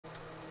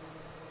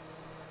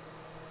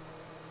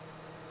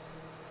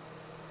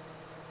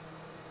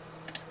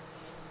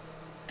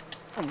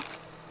I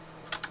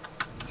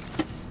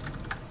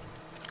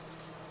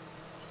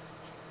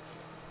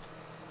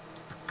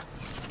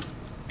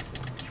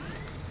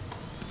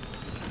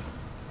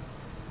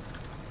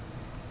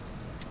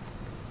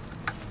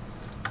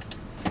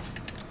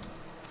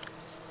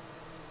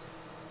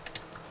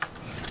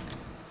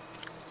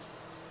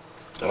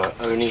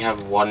only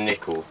have one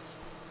nickel.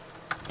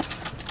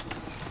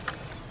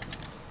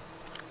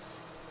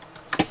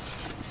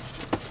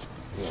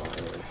 No,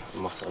 I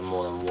must have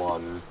more than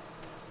one.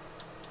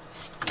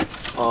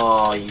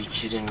 Oh, you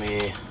kidding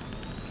me?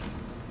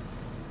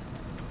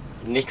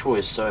 Nickel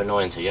is so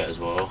annoying to get as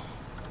well.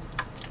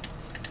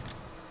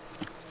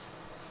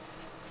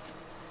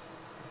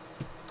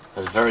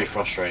 That's very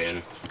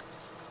frustrating.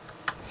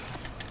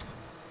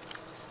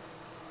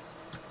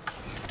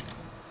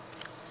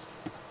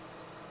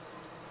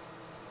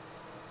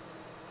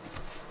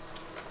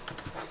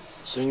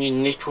 So we need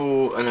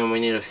nickel, and then we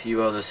need a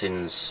few other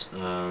things.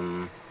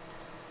 I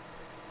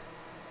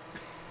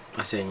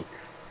think.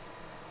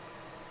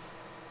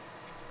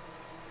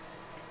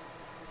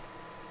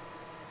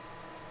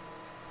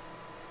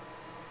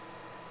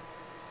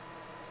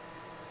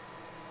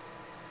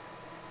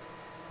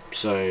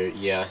 So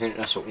yeah, I think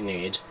that's what we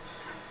need.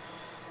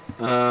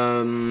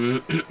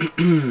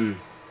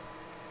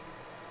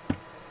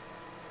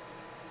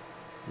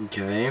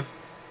 Okay.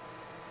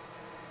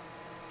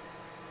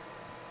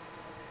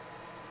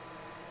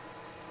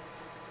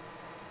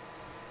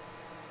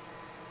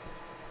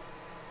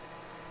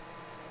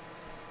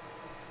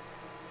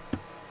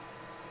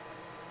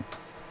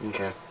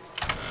 Okay.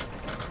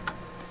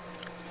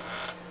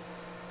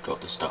 Got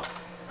the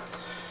stuff.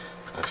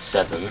 I have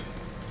 7.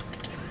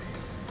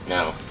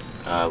 Now,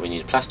 we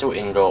need a plastic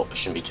ingot.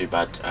 Shouldn't be too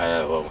bad.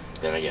 Well,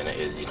 then again, it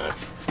is, you know,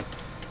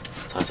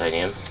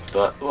 titanium.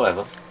 But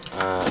whatever.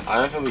 I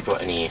don't think we've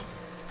got any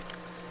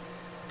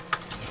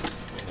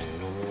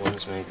normal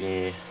ones,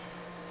 maybe.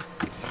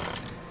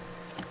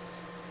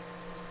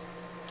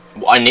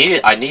 Well, I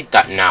need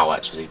that now,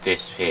 actually.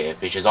 This here,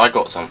 because I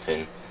got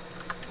something.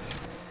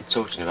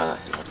 Talking about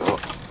that thing I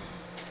got.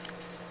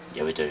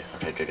 Yeah, we do.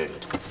 Okay, good.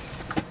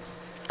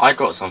 I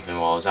got something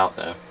while I was out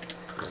there.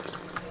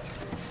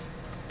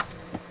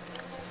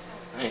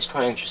 And it's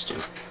quite interesting.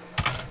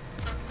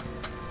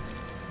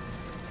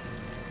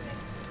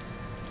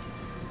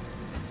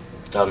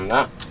 Done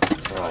that.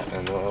 Right,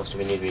 and what else do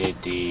we need? We need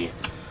the...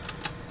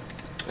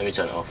 Let me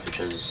turn it off,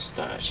 because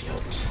that actually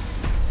helped.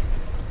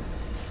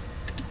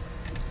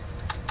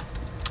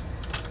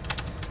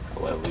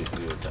 Well, we will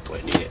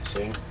need it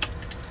soon.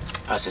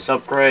 Access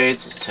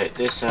upgrades, let's take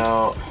this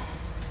out.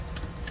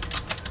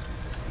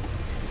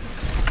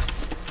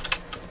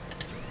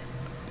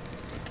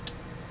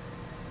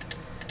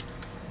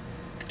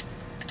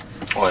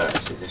 Oh yeah,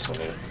 let's see this one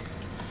here.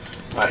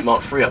 Right,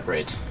 Mark 3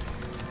 upgrade.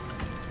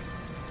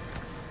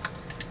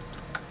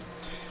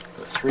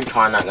 Got 3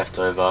 kyanite left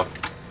over.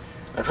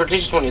 I probably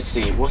just wanted to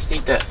see, what's the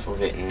depth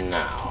of it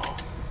now?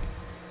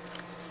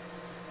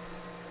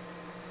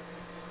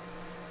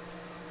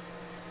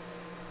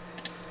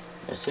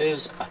 It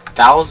is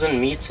 1,000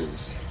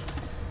 meters.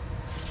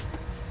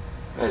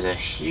 That is a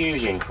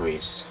huge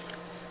increase.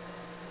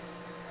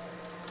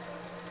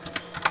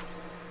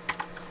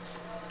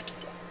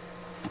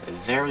 A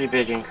very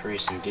big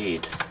increase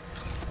indeed.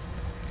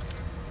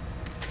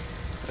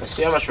 Let's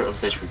see how much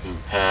of this we can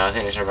repair. I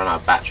think it's going to run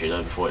out of battery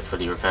though before it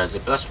fully repairs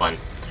it, but that's fine.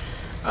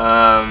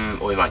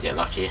 Or we might get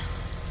lucky.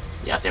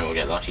 Yeah, I think we'll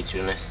get lucky, to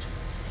be honest.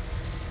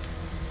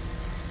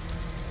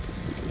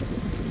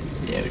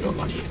 Yeah, we got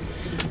lucky.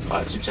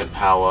 Right, 2%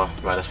 power.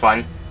 Right, that's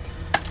fine.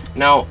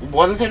 Now,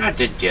 one thing I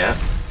did get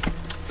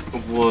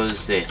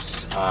was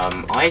this.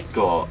 I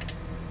got,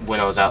 when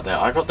I was out there,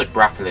 I got the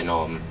grappling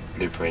arm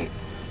blueprint.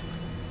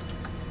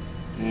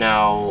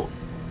 Now,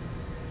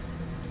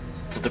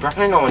 for the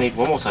grappling arm I need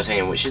 1 more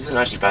titanium, which isn't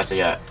actually bad to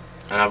get.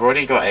 And I've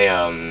already got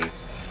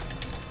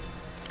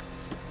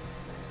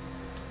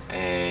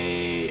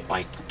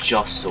I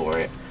just saw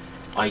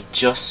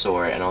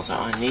it. And I was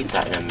like, I need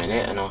that in a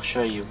minute, and I'll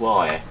show you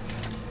why.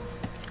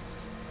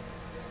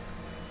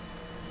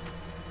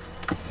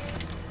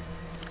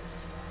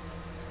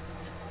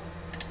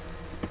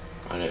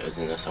 I know it was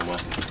in there somewhere.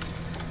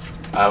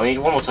 We need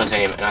 1 more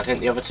titanium, and I think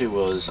the other 2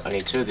 was, I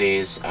need 2 of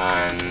these,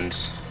 and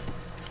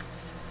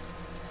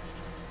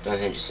I don't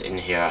think it's in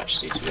here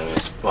actually, to be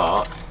honest,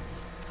 but do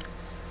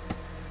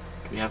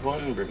we have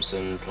one?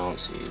 Ribson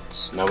plant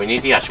seeds. No, we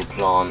need the actual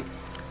plant.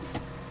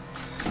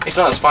 If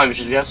not, that's fine,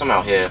 because we have some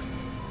out here.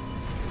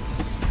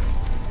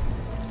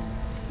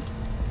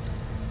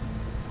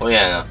 Oh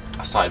yeah, no,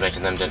 I started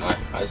making them, didn't I?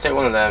 Right, let's take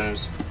one of them.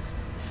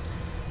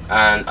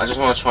 And I just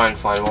want to try and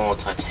find 1 more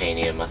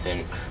titanium, I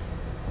think.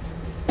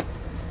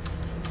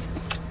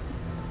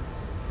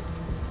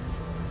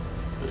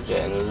 We're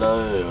getting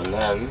low on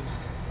them.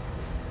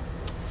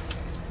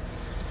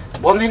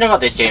 One thing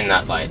about this game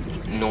that, like,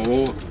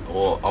 normal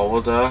or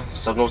older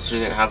Subnautica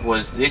didn't have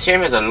was this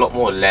game has a lot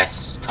more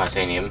less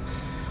titanium.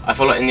 I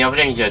feel like in the other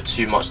game you had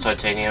too much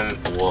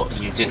titanium, or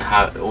you didn't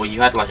have, or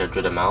you had like a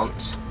good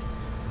amount.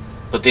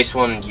 But this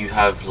one, you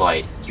have,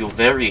 like, you're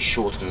very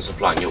short on the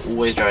supply, and you're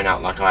always going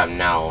out like I am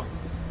now,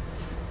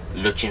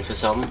 looking for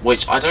some,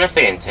 which I don't know if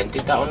they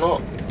intended that or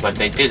not, but if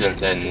they didn't,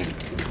 then,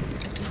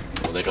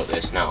 well, they got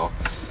this now.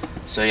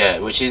 So yeah,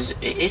 which is,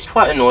 it's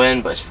quite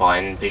annoying, but it's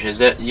fine, because,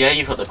 yeah,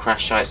 you've got the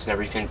crash sites and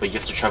everything, but you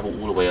have to travel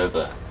all the way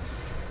over.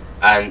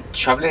 And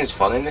travelling is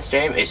fun in this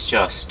game, it's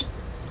just,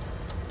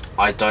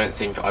 I don't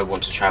think I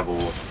want to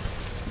travel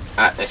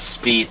at a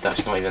speed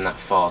that's not even that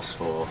fast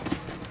for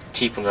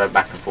keep on going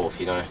back and forth,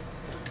 you know.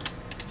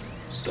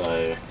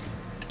 So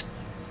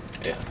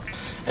yeah.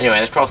 Anyway,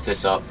 let's craft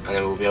this up, and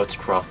then we'll be able to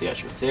craft the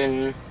actual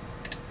thing.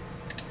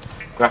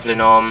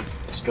 Grappling arm.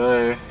 Let's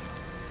go.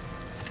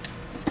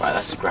 Right,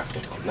 that's the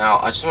grappling arm. Now,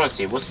 I just want to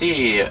see what's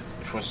the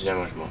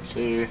damage mod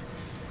 2.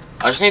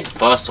 I just need the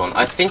first one.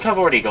 I think I've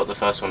already got the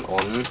first one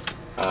on.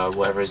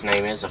 Whatever his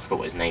name is. I forgot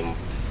what his name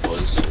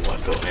was, or what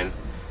I've got on him.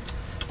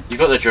 You've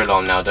got the drill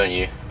arm now, don't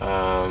you?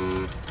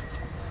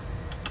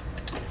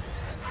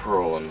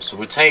 Prawn. So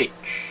we'll take...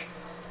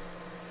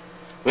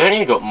 We haven't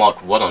even got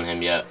Mark 1 on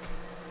him yet.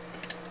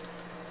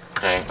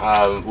 Okay,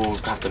 we'll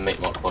have to make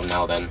Mark 1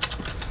 now then.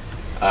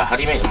 How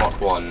do you make the Mark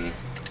 1?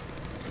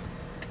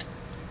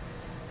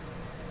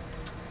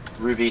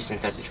 Ruby,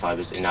 synthetic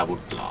fibers,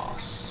 enameled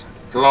glass.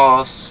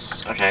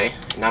 Glass, okay,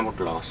 enameled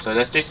glass. So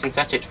let's do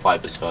synthetic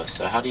fibers first.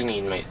 So how do you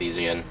need to make these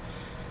again?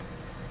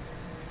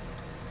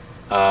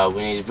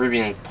 We need ruby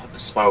and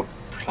spiral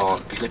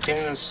plant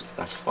clippings.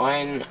 That's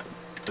fine.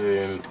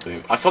 Boom,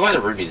 boom. I feel like the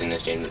rubies in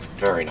this game look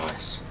very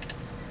nice.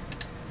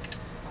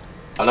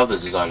 I love the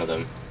design of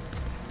them.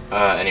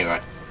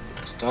 Anyway,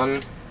 that's done.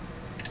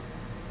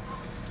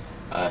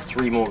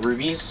 3 more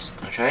rubies.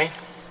 Okay.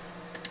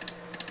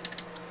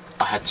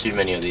 I had too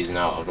many of these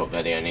now. I've got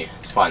barely any.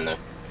 It's fine though.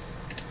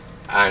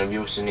 And we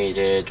also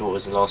needed, what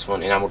was the last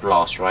one? Enameled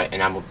glass, right?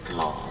 Enameled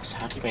glass.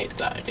 How do you make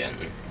that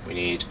again? We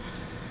need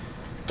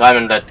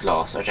diamond lead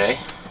glass. Okay.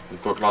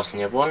 We've got glass in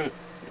the other one.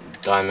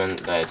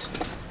 Diamond lead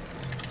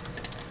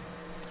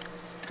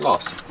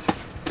glass.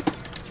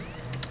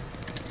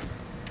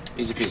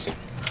 Easy peasy.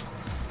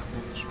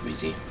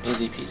 Squeezy.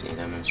 Easy peasy.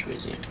 Lemon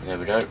squeezy. There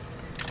we go.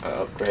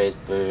 Upgrade.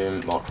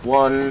 Boom. Mark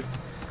 1.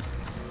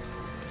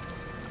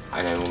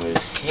 And then we'll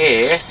move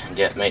here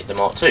and make the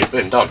Mark 2.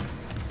 Boom. Done.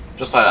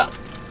 Just like that.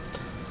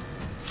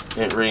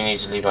 Didn't really need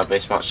to leave my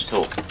base much at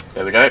all.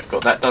 There we go.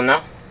 Got that done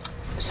now.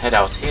 Let's head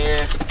out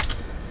here.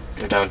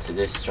 Go down to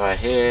this right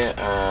here.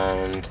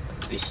 And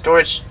the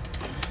storage.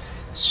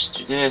 Let's just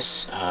do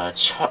this.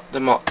 Chuck the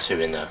Mark 2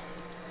 in there.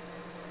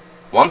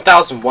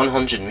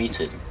 1,100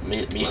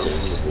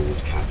 meters.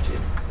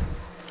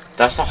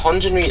 That's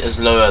 100 meters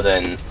lower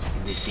than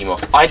the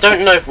Seamoth. I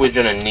don't know if we're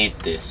gonna need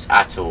this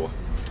at all,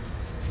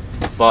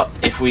 but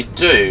if we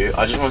do,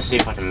 I just want to see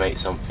if I can make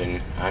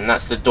something. And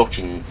that's the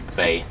docking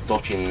bay,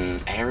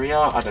 docking area.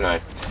 I don't know.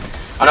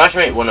 I know I can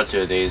make 1 or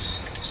 2 of these,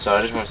 so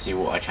I just want to see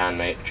what I can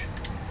make.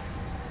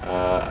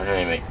 I can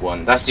only make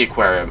 1. That's the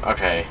aquarium.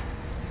 Okay.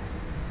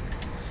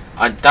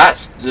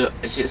 That's the...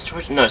 Is it the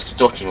storage? No, it's the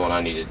docking one I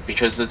needed.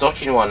 Because the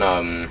docking one,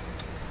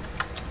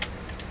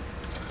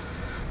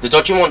 the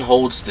docking one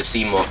holds the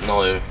Seamoth...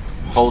 No,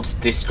 holds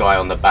this guy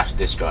on the back of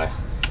this guy.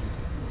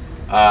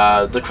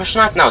 The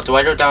question I have now, do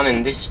I go down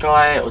in this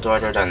guy, or do I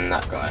go down in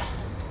that guy?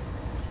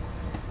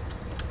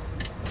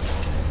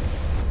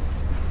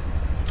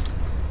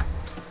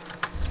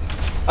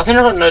 I think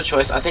I've got no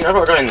choice. I think I've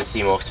got to go in the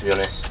Seamoth, to be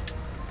honest.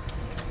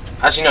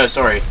 Actually, no,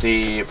 sorry.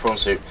 The prawn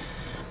suit.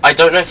 I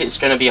don't know if it's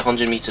going to be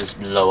 100 meters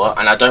lower,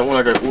 and I don't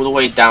want to go all the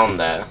way down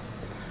there,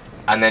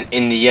 and then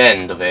in the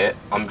end of it,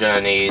 I'm going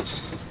to need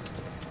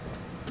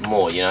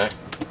more, you know?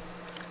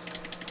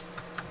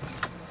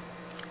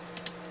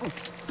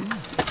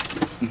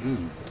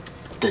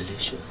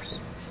 Delicious.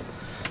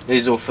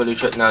 These are all fully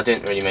cooked. Now, I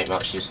didn't really make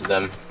much use of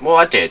them. Well,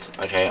 I did.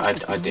 Okay,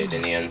 I did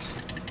in the end.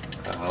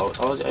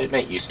 I'll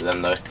make use of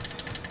them, though.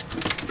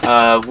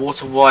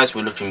 Water-wise,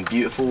 we're looking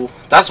beautiful.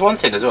 That's one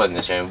thing as well in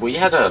this game. We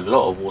had a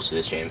lot of water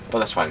this game, but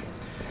that's fine.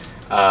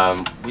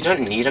 We don't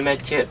need a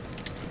med kit.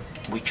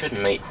 We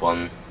could make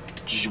one.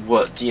 Just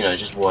work, you know,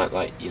 just work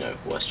like, you know,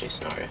 worst case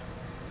scenario.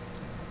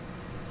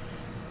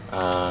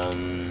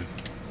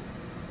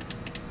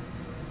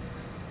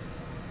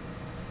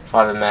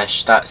 Fiber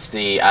mesh. That's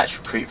the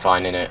actual creep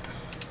vine in it.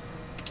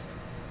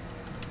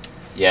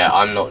 Yeah,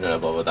 I'm not gonna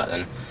bother with that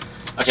then.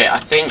 Okay, I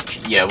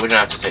think yeah, we're gonna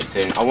have to take the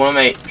thing. I want to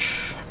make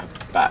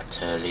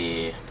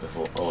battery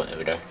before. Oh, there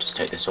we go. Just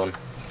take this one.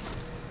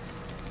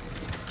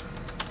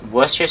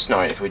 Worst case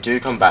scenario, if we do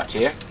come back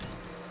here,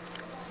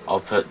 I'll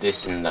put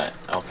this in there.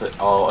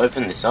 I'll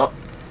open this up.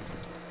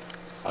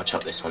 I'll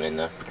chuck this one in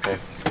there. Okay.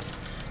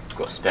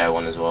 Got a spare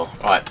one as well.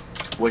 Alright,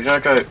 we're gonna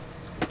go.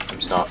 I'm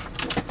start.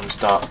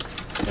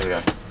 There we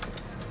go.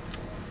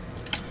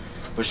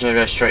 We're just gonna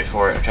go straight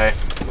for it. Okay.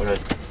 We're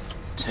gonna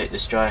take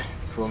this guy.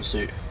 Prawn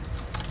suit.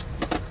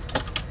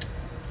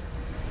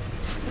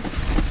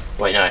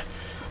 Wait, no.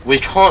 We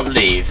can't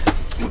leave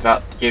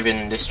without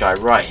giving this guy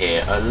right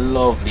here a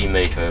lovely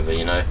makeover,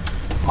 you know.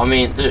 I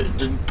mean, the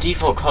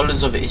default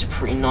colours of it is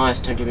pretty nice,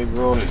 don't get me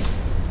wrong.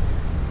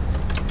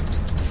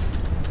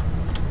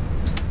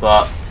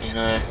 But you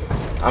know,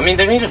 I mean,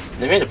 they made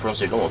the prawn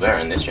suit a lot more better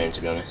in this game,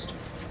 to be honest.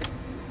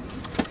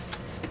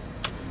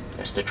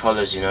 It's the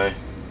colours, you know.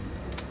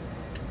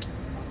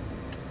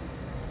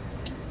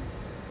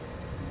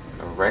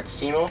 A red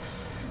seam off.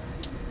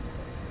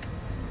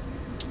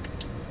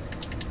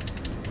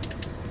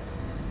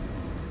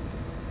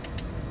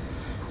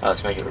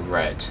 Let's make it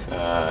red.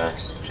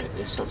 Let's check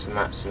this up to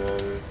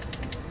maximum.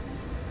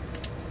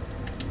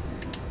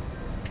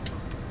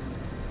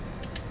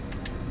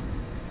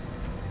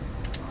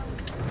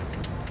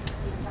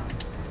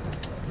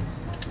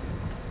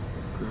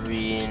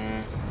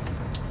 Green.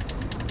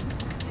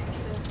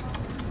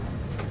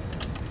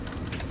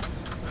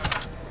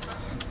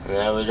 And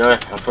there we go.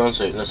 Our prawn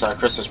suit looks like a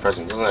Christmas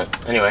present, doesn't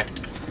it? Anyway,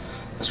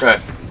 let's go.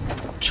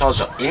 Charge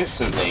up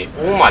instantly.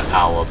 All my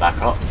power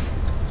back up.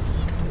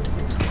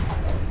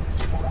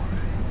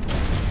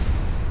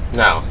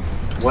 Now,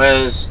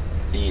 where's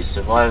the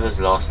survivor's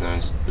last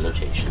known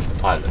location? The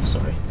pilot,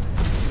 sorry.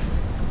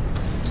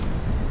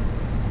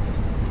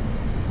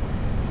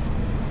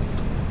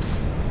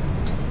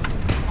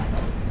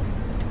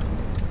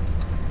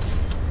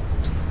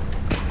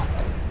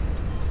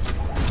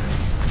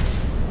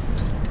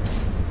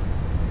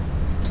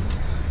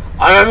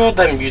 I remember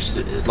them used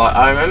to, like,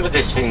 I remember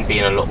this thing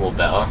being a lot more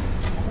better.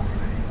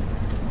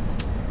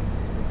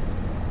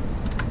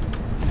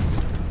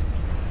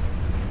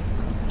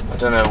 I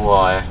don't know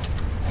why.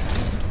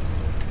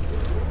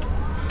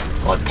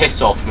 Oh,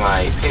 piss off,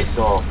 mate. Piss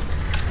off.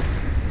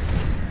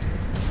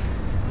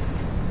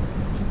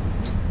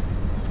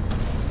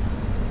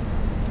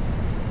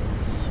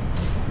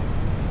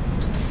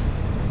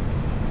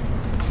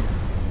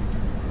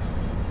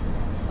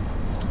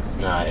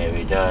 Ah, here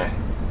we go.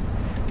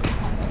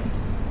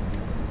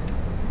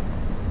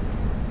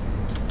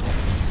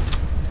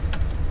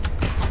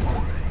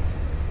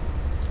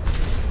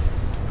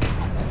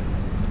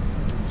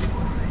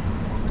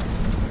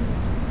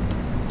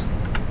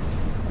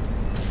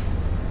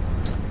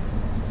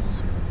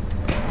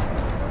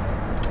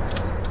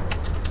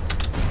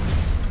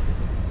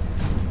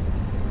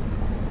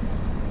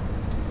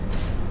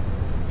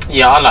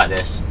 Yeah, I like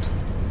this.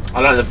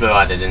 I like the blue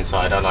added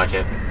inside, I like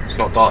it. It's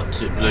not dark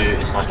to blue,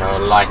 it's like a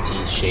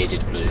lighty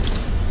shaded blue.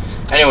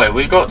 Anyway,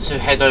 we've got to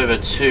head over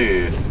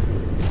to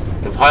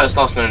the pilot's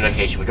last known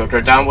location. We've got to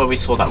go down where we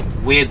saw that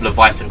weird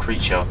Leviathan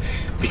creature,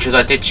 because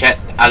I did check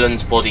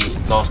Alan's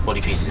last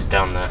body piece is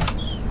down there.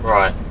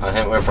 Right, I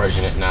think we're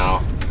approaching it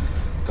now.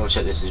 Double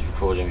check this is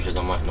recording, because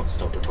I might not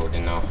stop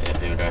recording now. Yeah,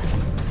 here we go.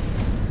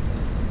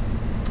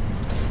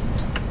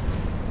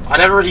 I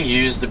never really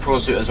used the prawn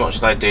suit as much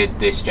as I did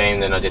this game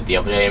than I did the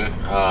other game,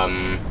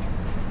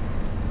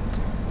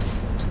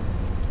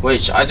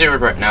 which I do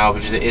regret now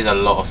because it is a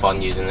lot of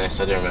fun using this.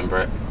 I do remember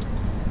it.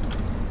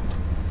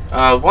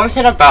 One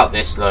thing about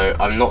this though,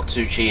 I'm not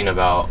too keen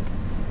about.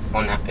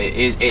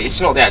 It's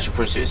not the actual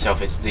prawn suit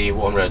itself. It's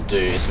what I'm going to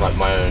do. It's like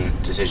my own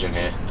decision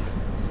here.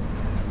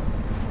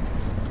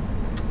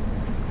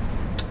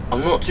 I'm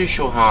not too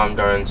sure how I'm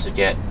going to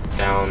get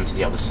down to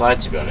the other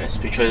side, to be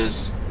honest,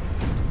 because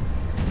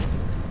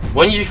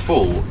when you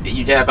fall,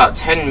 you get about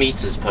 10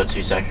 meters per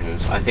 2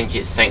 seconds. I think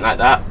it's something like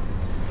that.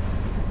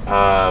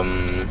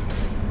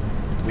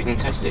 We can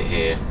test it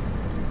here.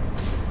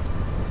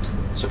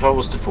 So if I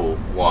was to fall,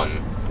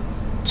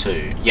 1,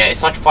 2, yeah,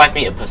 it's like 5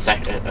 meters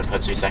per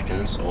 2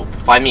 seconds, or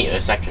 5 meters a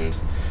second.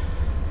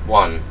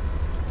 1,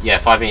 yeah,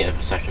 5 meters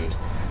per second.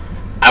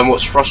 And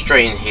what's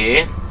frustrating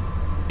here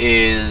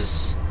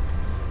is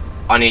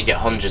I need to get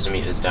hundreds of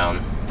meters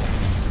down.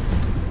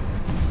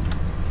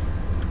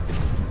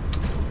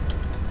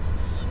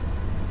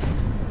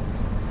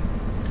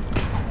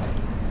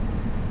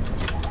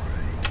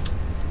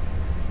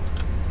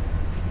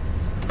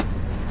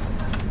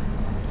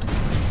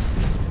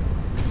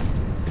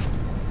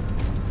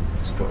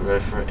 Go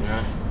for it, you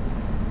know.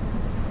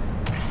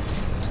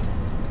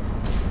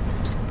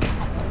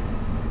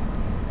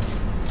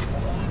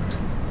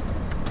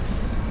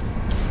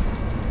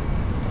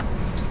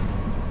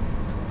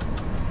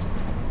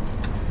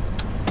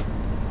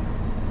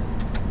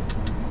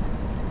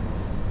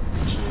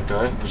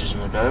 We're just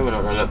gonna go, we're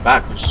not gonna look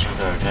back, we're just gonna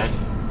go, okay?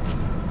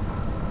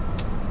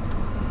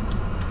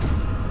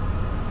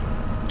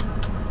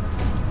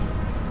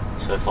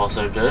 So far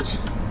so good.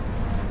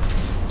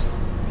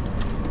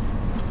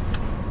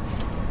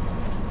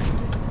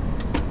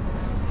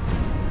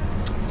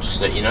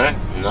 Let you know,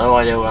 no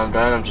idea where I'm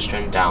going, I'm just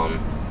going down.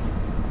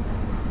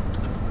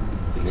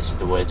 And this is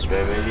the way to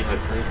go, maybe,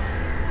 hopefully.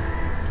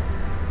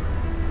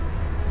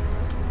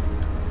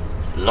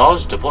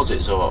 Large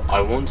deposits, or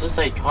I want to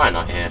say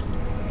kyanite here.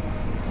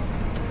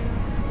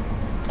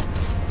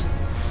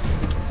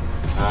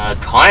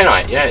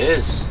 Kyanite, yeah, it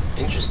is.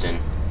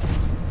 Interesting.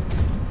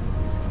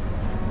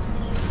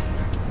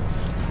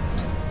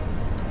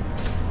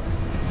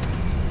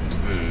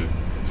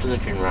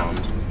 Looking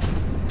round.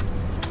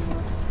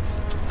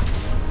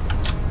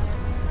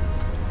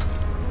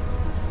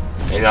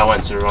 Maybe I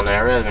went to the wrong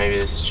area, maybe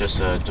this is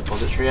just a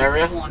depository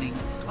area. Warning,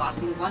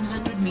 passing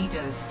 100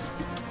 meters.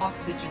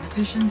 Oxygen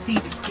efficiency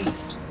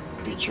decreased.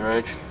 Creature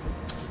egg.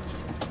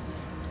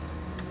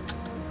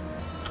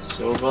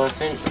 Silver, I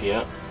think,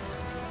 yeah.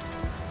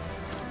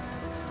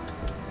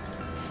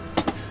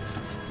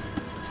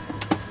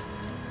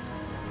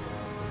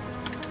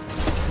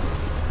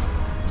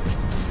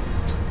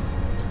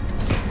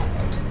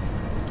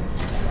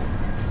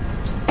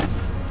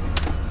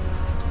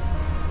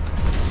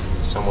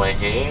 Somewhere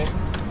here.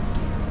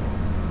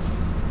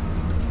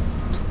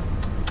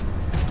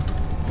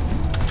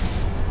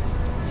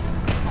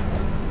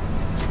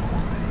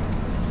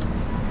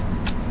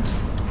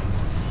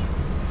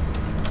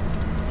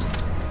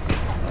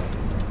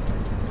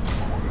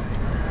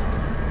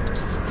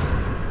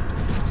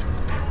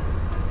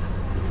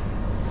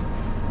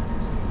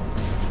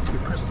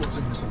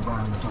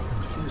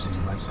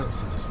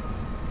 Senses,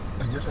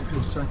 and yet I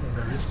feel certain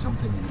there is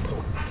something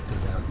important to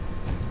learn.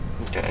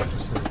 Okay. A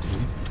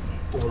facility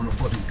or a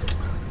body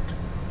component.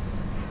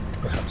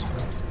 Perhaps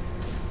both.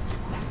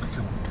 I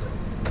cannot tell.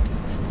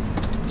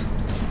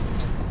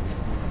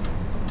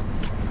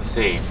 I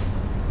see.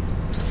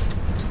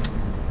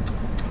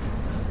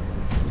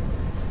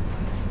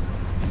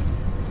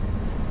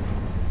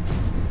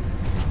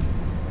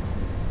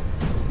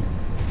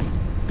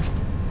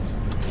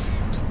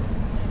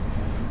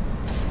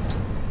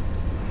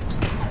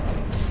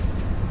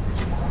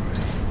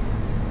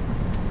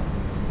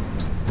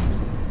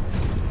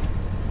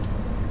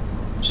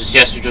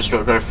 Yes, we just got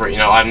to go for it, you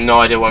know, I have no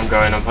idea where I'm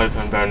going, I'm hoping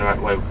I'm going the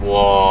right way.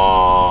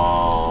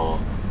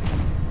 Whoa.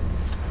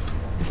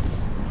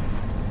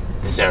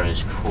 This area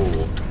is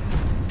cool.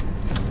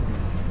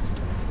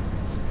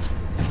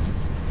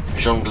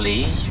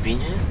 Zhongli, you been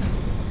here?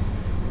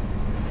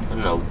 I don't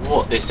know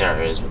what this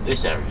area is, but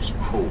this area is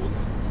cool.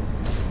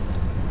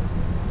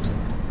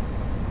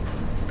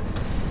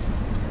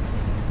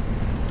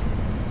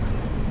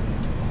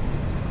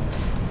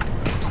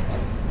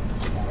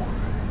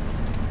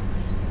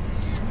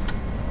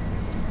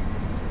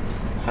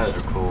 Those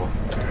are cool.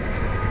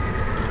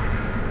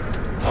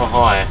 Oh,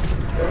 hi.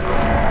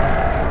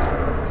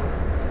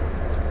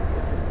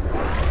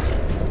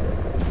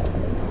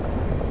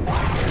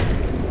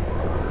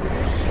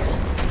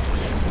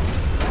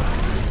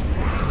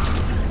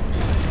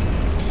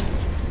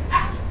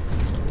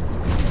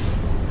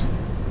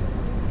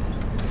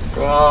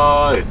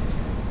 Go!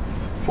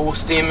 Full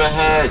steam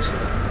ahead!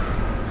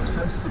 I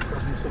sense the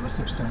presence of a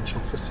substantial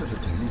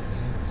facility in the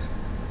area.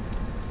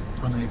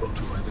 Unable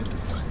to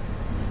identify.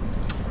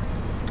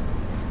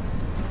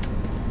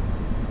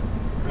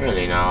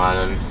 Really now,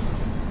 Alan?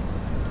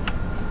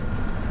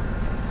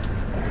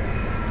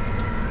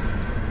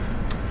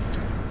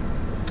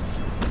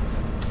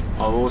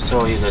 I will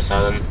tell you this,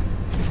 Alan.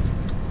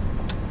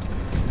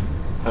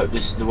 Hope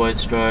this is the way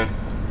to go.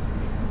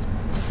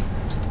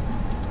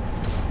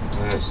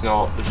 And it's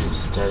not, which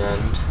is a dead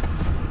end.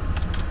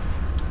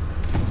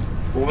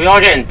 Well, we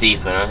are getting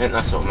deeper, and I think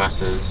that's what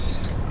matters.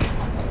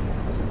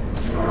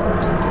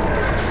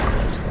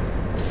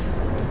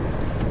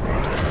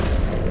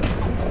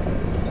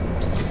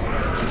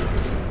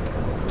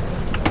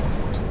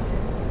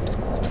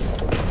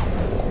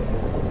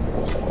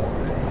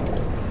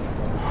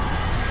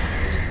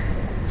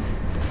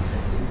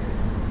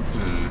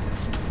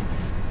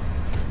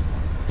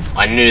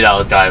 I knew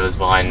that guy was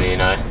behind me, you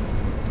know.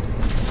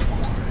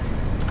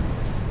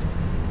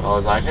 I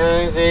was like, who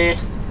is he?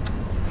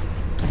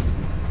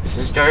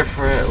 Just go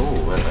for it.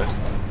 Ooh, hello.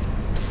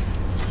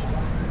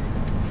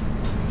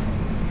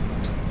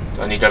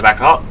 Do I need to go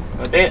back up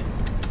a bit?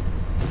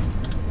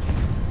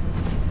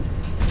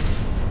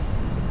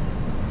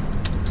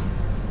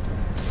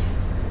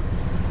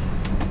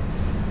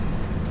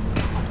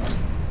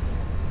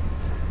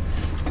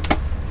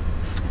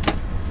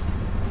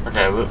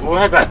 Okay, we'll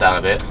head back down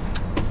a bit.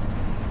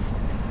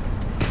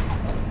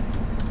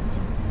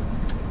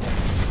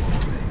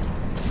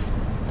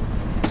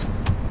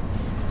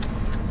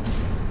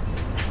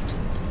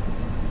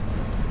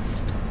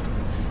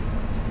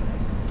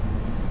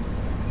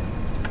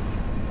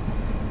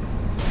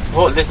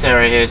 Well, this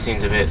area here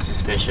seems a bit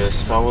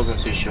suspicious, but I wasn't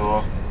too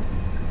sure.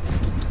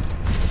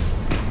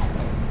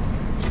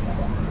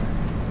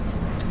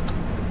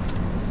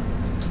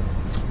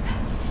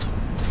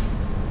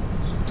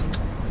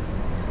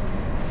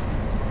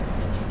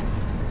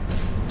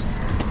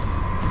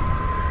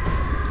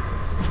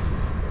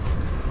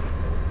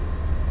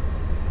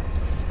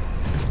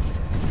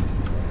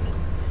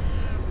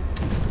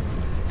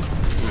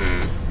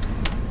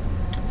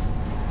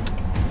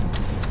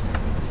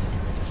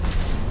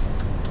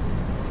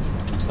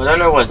 I don't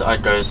know where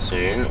I'd go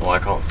soon, or I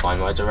can't find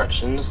my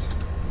directions.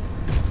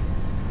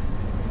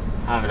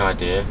 I have an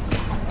idea.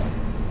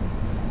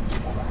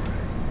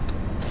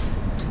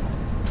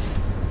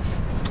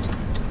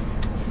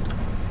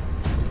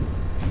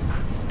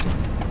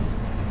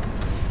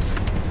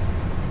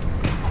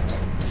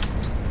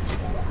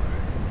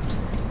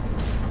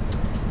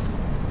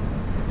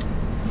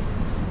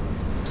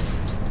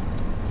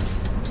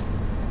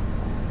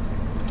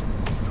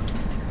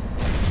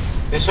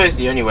 This way is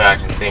the only way I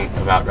can think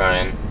about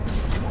going.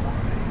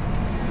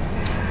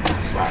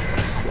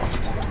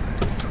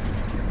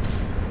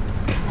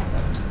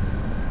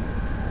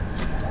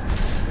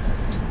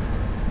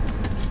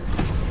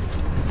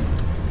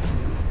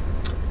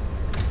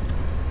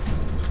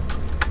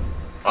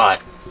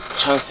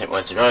 trying to think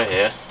where to go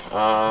here.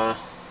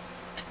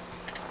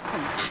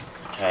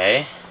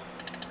 Okay.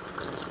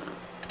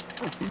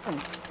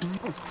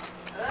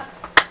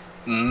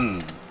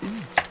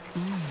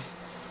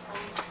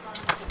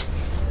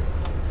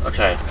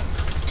 Okay.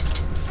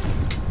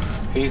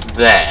 He's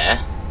there.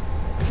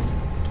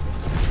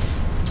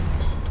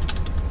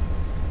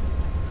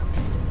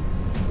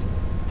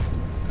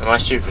 Am I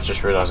stupid for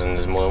just realising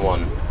there's more than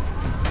one?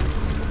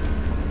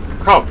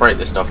 I can't break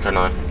this stuff, can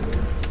I?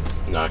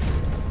 No.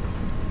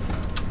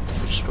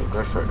 Just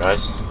go for it,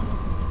 guys.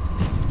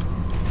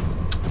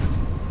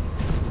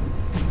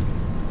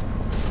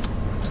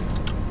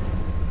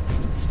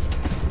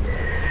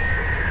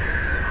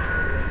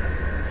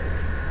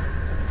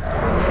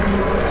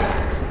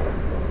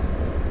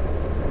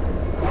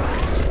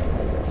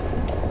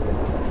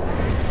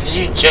 Did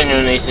you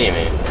genuinely see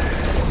me?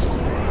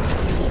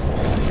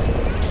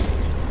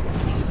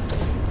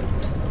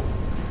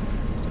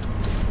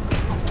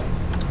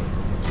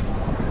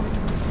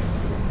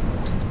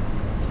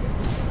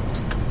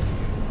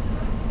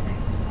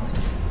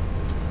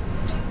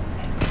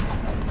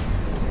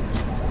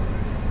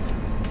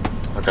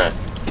 Okay.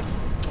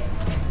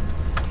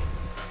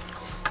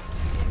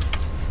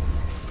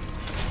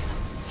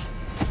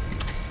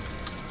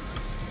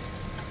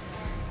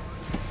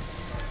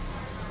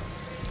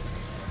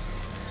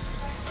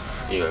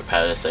 You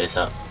repair this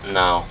ASAP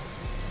now.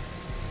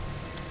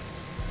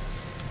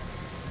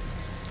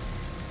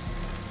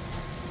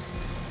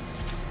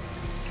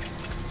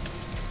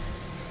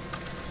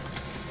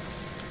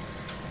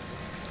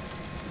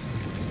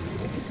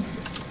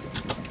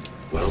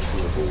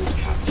 Welcome aboard,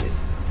 Captain.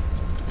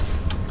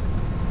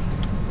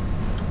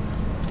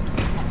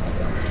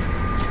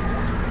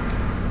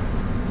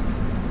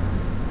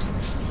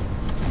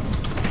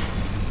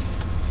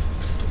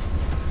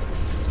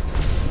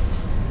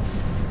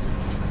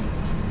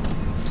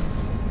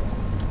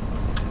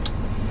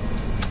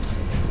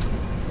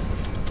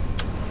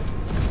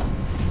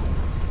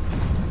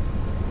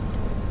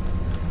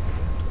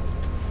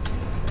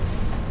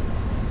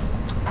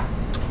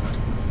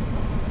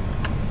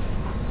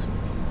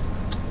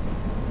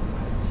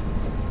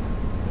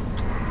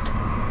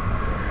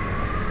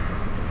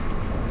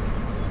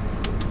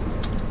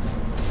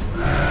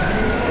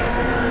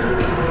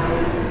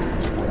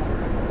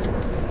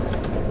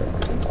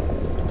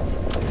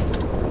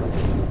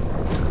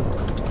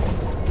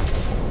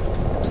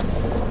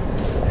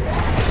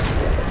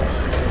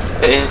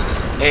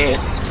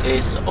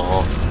 It's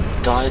off.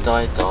 Die,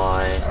 die,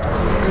 die.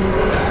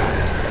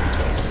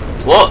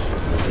 What?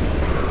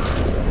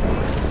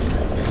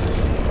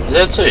 Is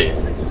there two?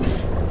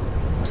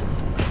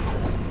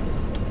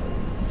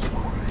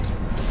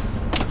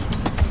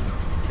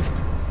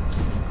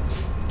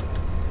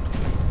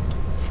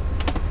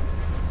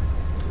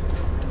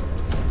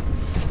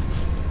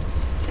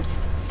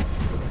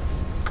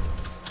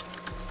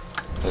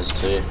 There's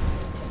two.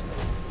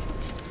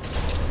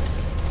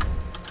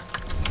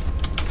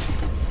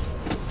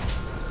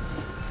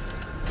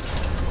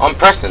 I'm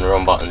pressing the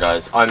wrong button,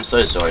 guys. I'm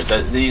so sorry.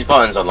 These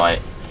buttons are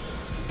like...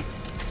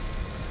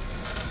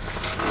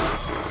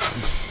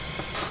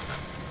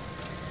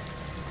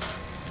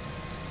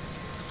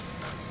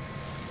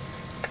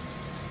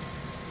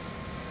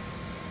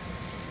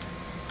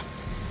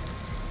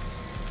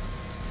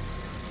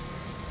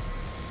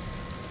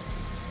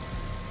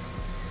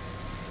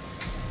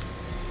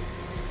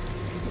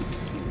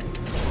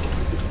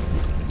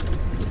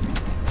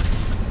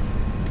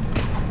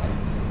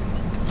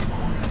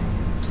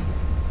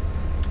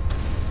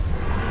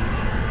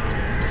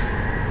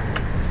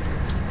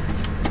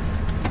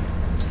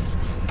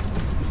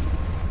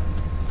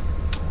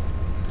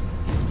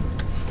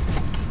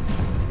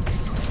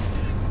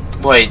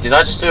 Wait, did I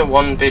just do a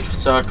one big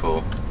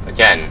circle?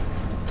 Again?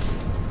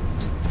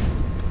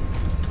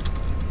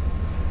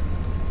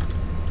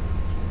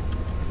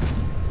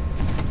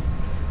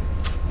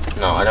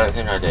 No, I don't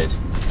think I did.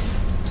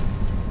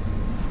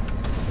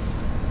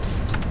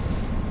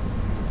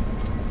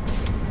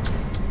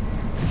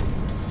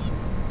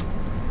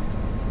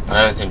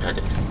 I don't think I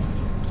did.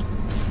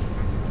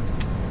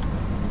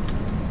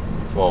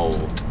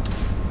 Whoa.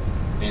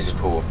 These are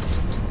cool.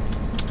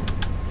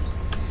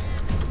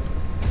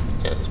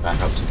 Get this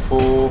back up to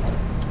full.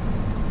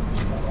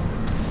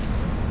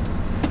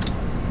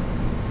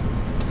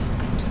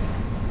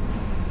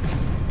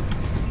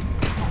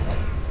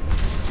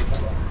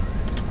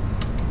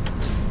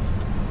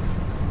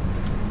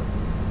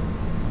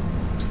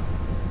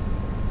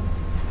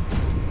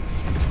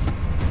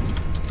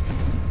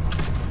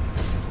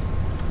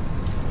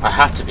 I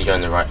have to be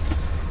going the right.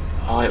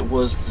 Oh, it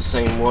was the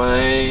same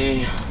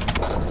way.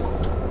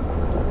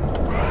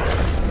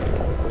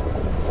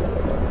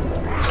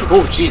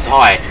 Oh, jeez,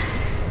 hi.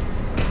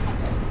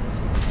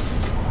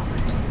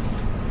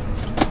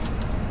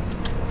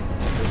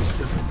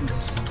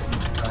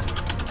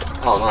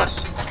 Oh,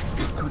 nice.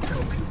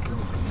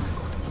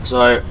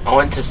 So, I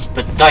went to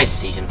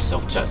Spadicy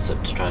himself, just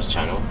to try his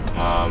channel,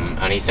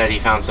 and he said he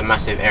found some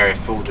massive area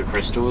filled with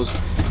crystals.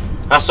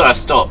 That's why I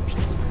stopped.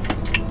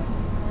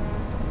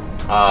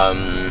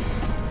 I'm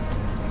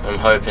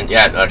hoping.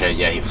 Yeah, okay,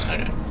 yeah, he was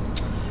okay.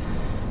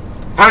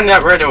 Apparently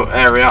that red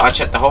area, I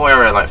checked the whole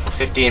area like for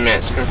 15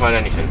 minutes, couldn't find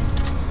anything.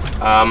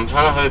 I'm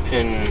kind of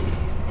hoping.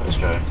 Let's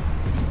go.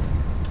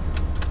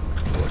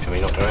 What, can we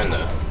not go in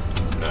there?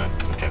 No.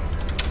 Okay.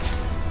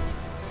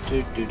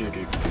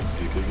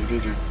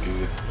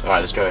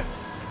 Alright, let's go.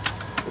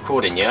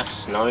 Recording,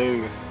 yes? No?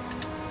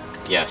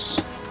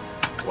 Yes.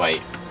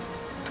 Wait.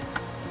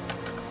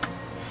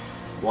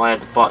 Why are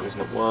the buttons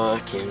not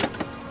working?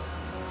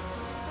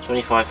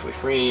 25,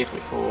 43,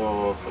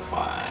 44,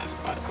 45.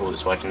 Alright, cool,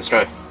 it's working. Let's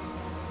go.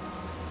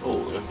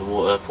 Oh, the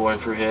water pouring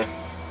through here.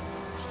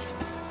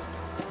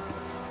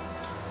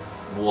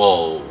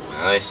 Whoa,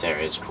 now this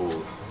area is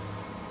cool.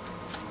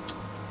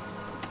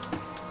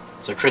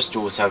 So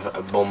crystals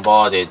have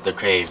bombarded the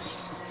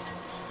caves.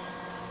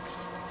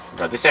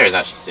 Bro, this area is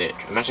actually sick.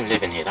 Imagine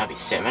living here, that'd be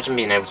sick. Imagine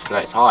being able to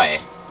flex high.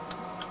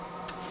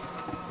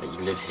 But you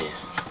live here.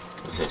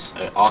 What's this?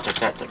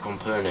 Architect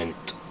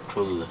component.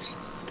 Cool.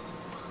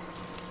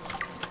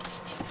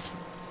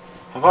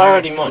 Have I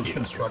already modded you?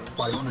 Construct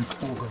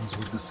bionic organs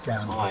with the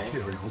scanned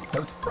material,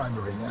 both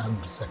primary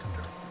and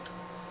secondary.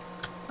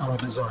 Our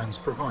designs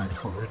provide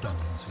for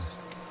redundancies.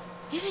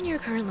 Given your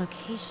current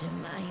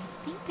location, I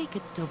think they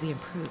could still be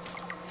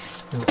improved.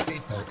 Your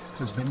feedback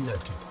has been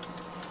noted.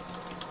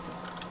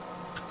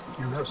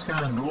 You have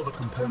scanned all the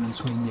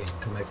components we need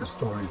to make a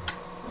storage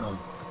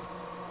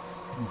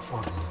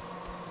body.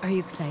 Are you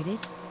excited?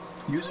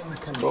 Using the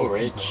chemical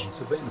compounds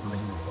available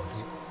in your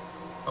body,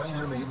 I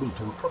am able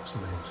to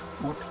approximate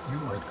what you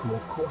might call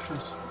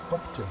cautious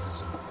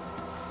optimism.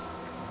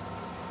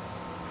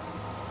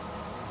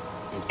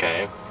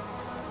 Okay.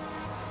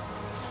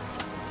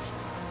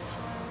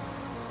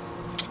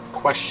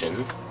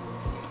 Question.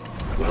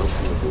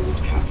 Welcome aboard,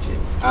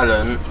 Captain.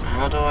 Alan,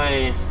 how do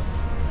I...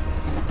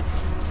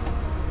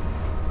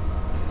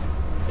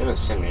 You haven't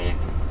sent me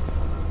anything.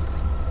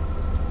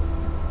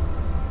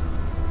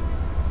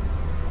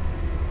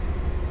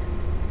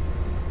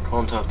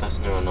 Can't tell if that's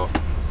new or not.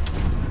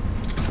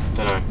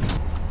 Don't know.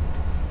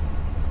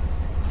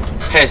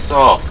 Piss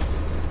off!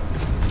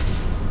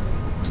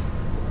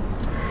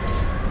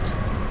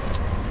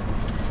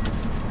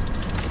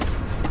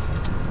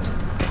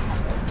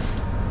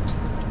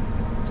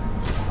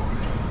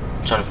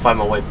 Trying to find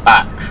my way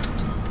back,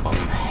 but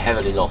I'm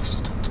heavily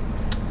lost.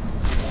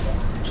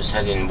 Just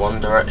heading in one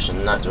direction,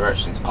 and that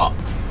direction's up.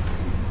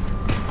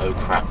 Oh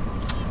crap.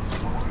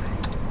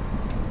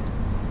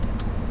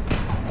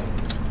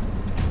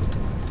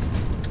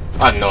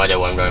 I have no idea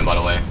where I'm going, by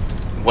the way.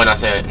 When I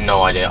say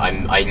no idea,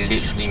 I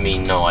literally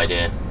mean no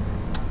idea.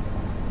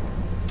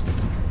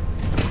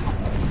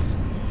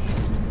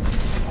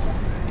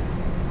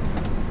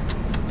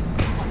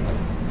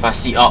 If I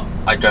see up,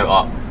 I go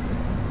up.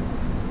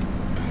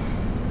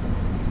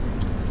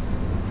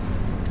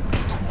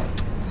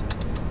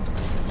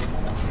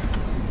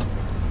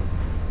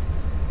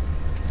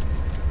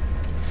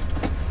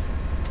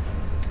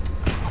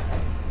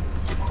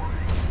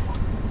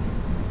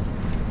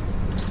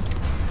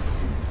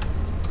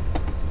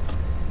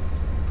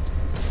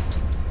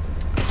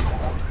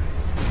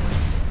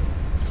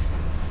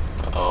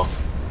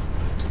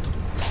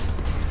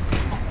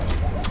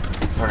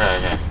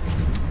 Okay.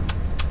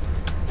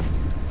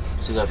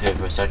 Sit up here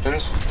for a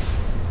second.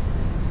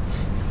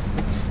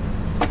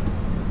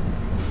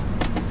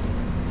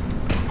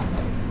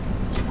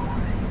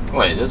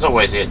 Wait, there's a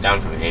way to get down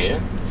from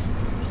here.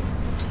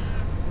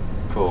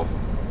 Cool.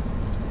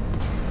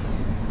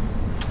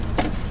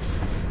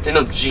 Didn't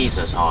know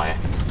Jesus high.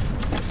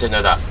 Didn't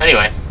know that.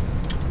 Anyway.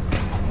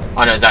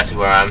 I know exactly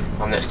where I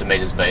am. I'm next to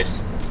Major's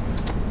base.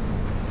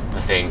 I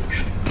think.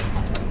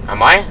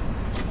 Am I?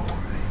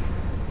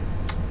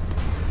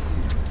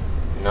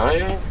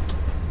 No?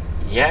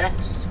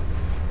 Yes?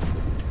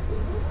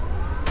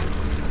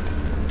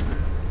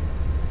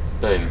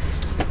 Boom.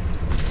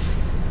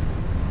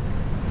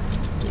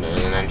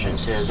 There's an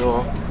entrance here as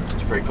well.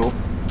 It's pretty cool.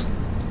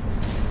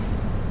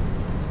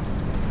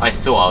 I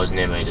thought I was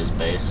near Major's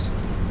base.